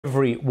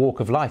every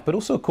walk of life, but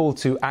also a call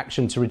to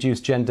action to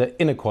reduce gender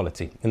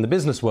inequality. In the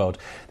business world,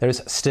 there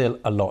is still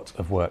a lot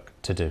of work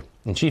to do.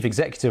 In chief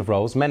executive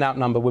roles, men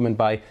outnumber women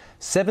by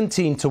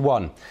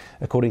 17-1,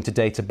 according to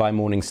data by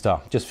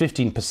Morningstar. Just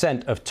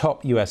 15% of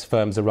top US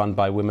firms are run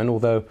by women,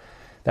 although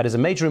that is a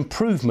major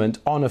improvement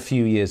on a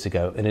few years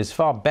ago and is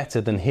far better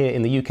than here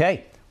in the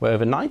UK, where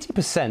over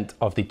 90%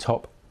 of the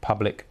top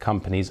public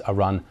companies are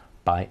run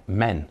by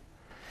men.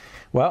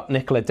 Well,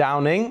 Nicola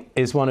Downing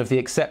is one of the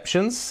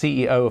exceptions,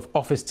 CEO of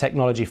office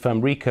technology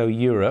firm Ricoh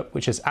Europe,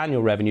 which has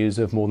annual revenues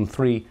of more than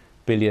 €3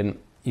 billion.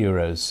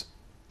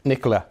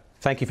 Nicola,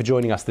 thank you for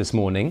joining us this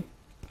morning.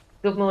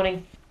 Good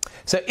morning.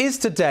 So is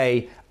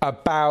today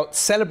about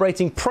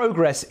celebrating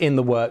progress in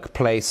the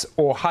workplace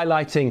or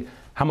highlighting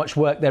how much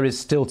work there is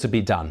still to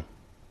be done?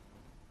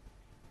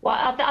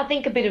 Well, I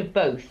think a bit of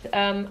both.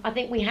 I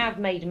think we have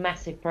made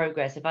massive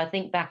progress. If I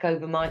think back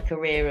over my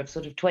career of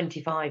sort of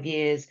 25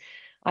 years,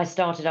 I was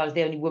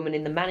the only woman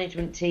in the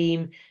management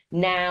team.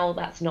 Now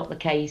that's not the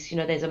case. You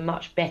know, there's a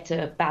much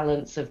better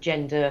balance of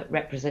gender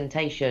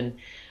representation,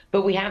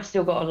 but we have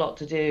still got a lot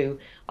to do.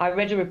 I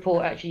read a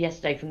report actually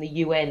yesterday from the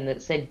UN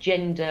that said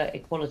gender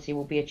equality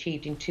will be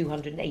achieved in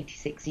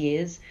 286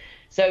 years.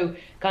 So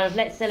kind of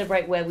let's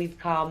celebrate where we've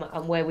come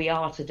and where we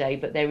are today,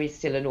 but there is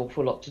still an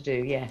awful lot to do,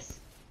 yes.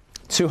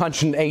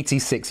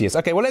 286 years.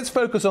 OK, well, let's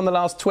focus on the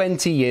last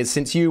 20 years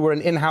since you were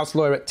an in-house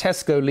lawyer at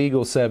Tesco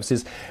Legal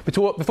Services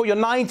before your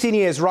 19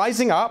 years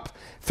rising up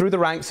through the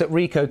ranks at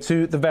Ricoh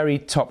to the very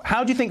top.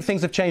 How do you think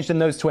things have changed in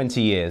those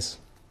 20 years?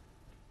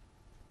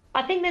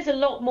 I think there's a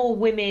lot more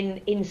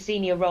women in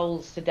senior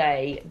roles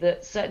today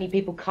that certainly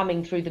people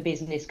coming through the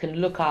business can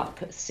look up,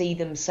 see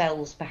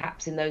themselves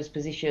perhaps in those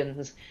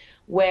positions.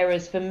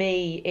 Whereas for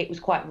me, it was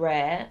quite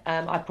rare.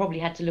 I probably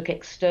had to look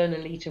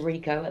externally to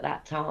Ricoh at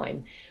that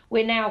time.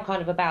 We're now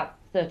kind of about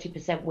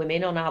 30%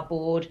 women on our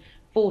board,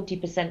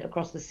 40%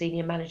 across the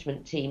senior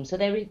management team. So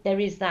there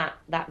is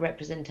that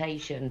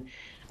representation.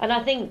 And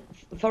I think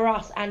for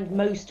us and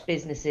most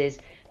businesses,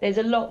 there's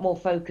a lot more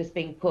focus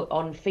being put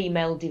on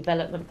female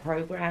development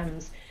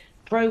programs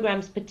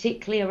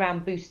particularly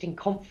around boosting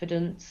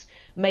confidence,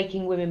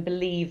 making women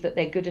believe that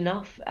they're good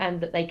enough and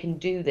that they can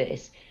do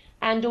this.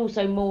 And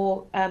also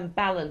more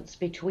balance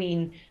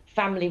between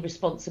family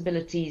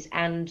responsibilities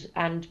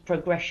and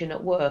progression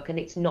at work. And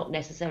it's not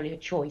necessarily a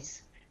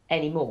choice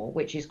anymore,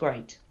 which is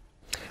great.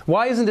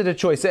 Why isn't it a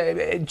choice?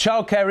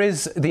 Childcare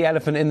is the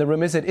elephant in the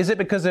room, is it? Is it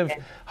because of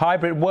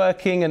hybrid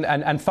working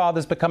and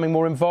fathers becoming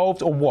more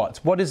involved, or what?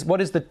 What is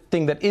the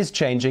thing that is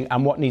changing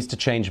and what needs to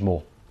change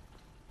more?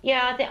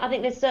 Yeah, I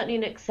think there's certainly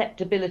an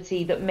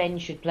acceptability that men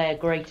should play a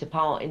greater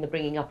part in the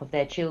bringing up of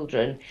their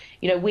children.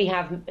 You know, we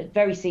have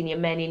very senior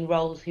men in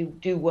roles who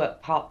do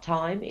work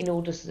part-time in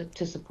order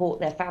to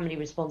support their family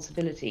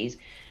responsibilities,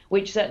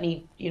 which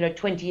certainly,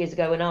 20 years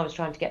ago when I was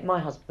trying to get my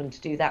husband to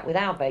do that with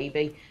our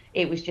baby,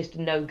 it was just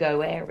a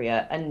no-go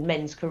area and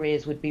men's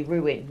careers would be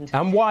ruined.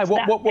 And why? So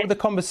what were the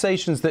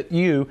conversations that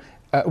you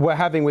were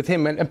having with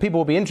him? And people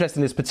will be interested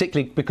in this,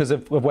 particularly because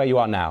of where you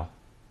are now.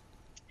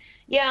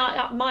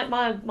 Yeah,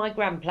 my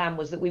grand plan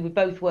was that we would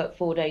both work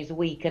 4 days a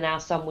week and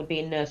our son would be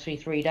in nursery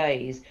 3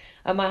 days.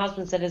 And my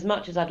husband said, as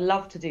much as I'd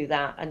love to do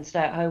that and stay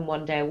at home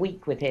 1 day a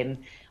week with him,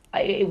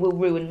 it will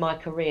ruin my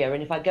career.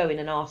 And if I go in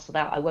and ask for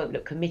that, I won't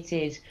look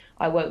committed,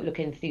 I won't look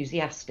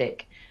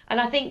enthusiastic.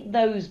 And I think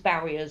those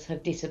barriers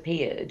have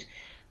disappeared.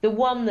 The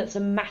one that's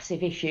a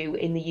massive issue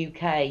in the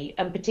UK,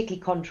 and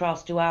particularly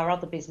contrast to our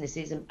other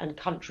businesses and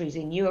countries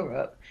in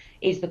Europe,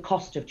 is the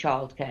cost of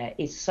childcare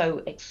is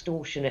so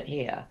extortionate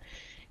here.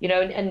 You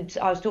know, and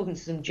I was talking to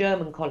some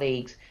German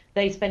colleagues,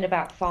 they spend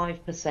about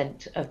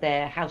 5% of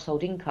their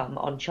household income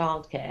on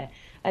childcare.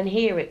 And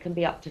here it can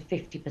be up to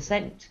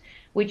 50%,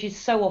 which is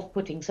so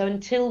off-putting. So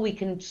until we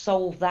can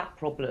solve that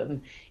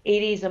problem,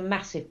 it is a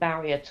massive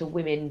barrier to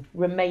women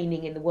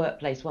remaining in the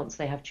workplace once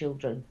they have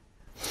children.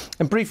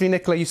 And briefly,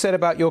 Nicola, you said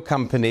about your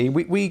company,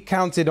 we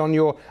counted on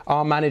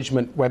our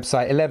management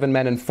website 11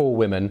 men and 4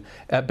 women,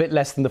 a bit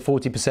less than the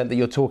 40% that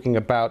you're talking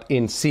about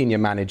in senior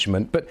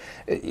management, but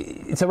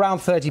it's around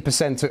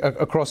 30%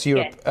 across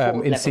Europe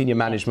in senior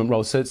management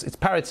roles. So it's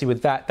parity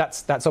with that.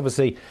 That's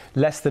obviously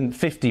less than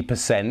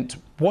 50%.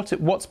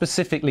 What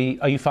specifically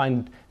are you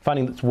finding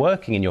that's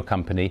working in your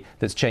company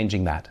that's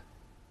changing that?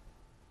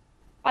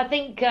 I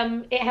think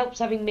it helps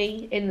having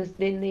me in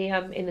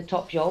the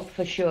top job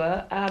for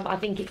sure. I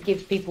think it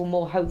gives people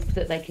more hope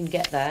that they can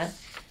get there.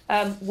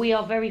 We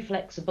are very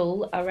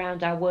flexible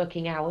around our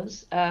working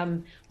hours.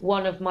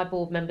 One of my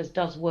board members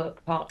does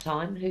work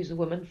part-time, who's a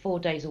woman, 4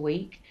 days a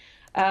week.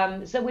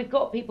 So we've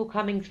got people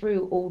coming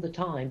through all the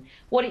time.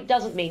 What it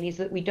doesn't mean is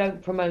that we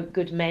don't promote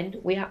good men.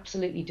 We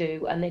absolutely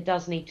do, and there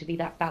does need to be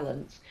that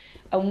balance.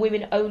 And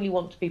women only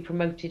want to be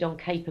promoted on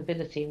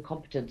capability and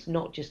competence,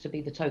 not just to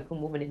be the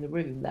token woman in the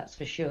room, that's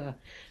for sure.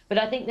 But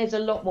I think there's a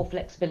lot more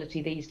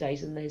flexibility these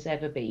days than there's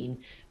ever been.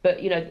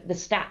 But, you know, the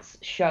stats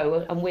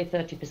show, and we're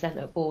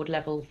 30% at board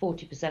level,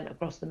 40%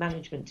 across the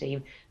management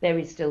team, there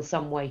is still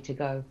some way to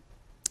go.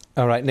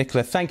 All right,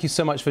 Nicola, thank you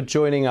so much for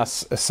joining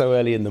us so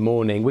early in the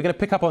morning. We're going to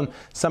pick up on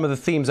some of the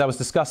themes I was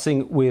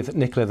discussing with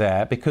Nicola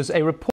there, because a report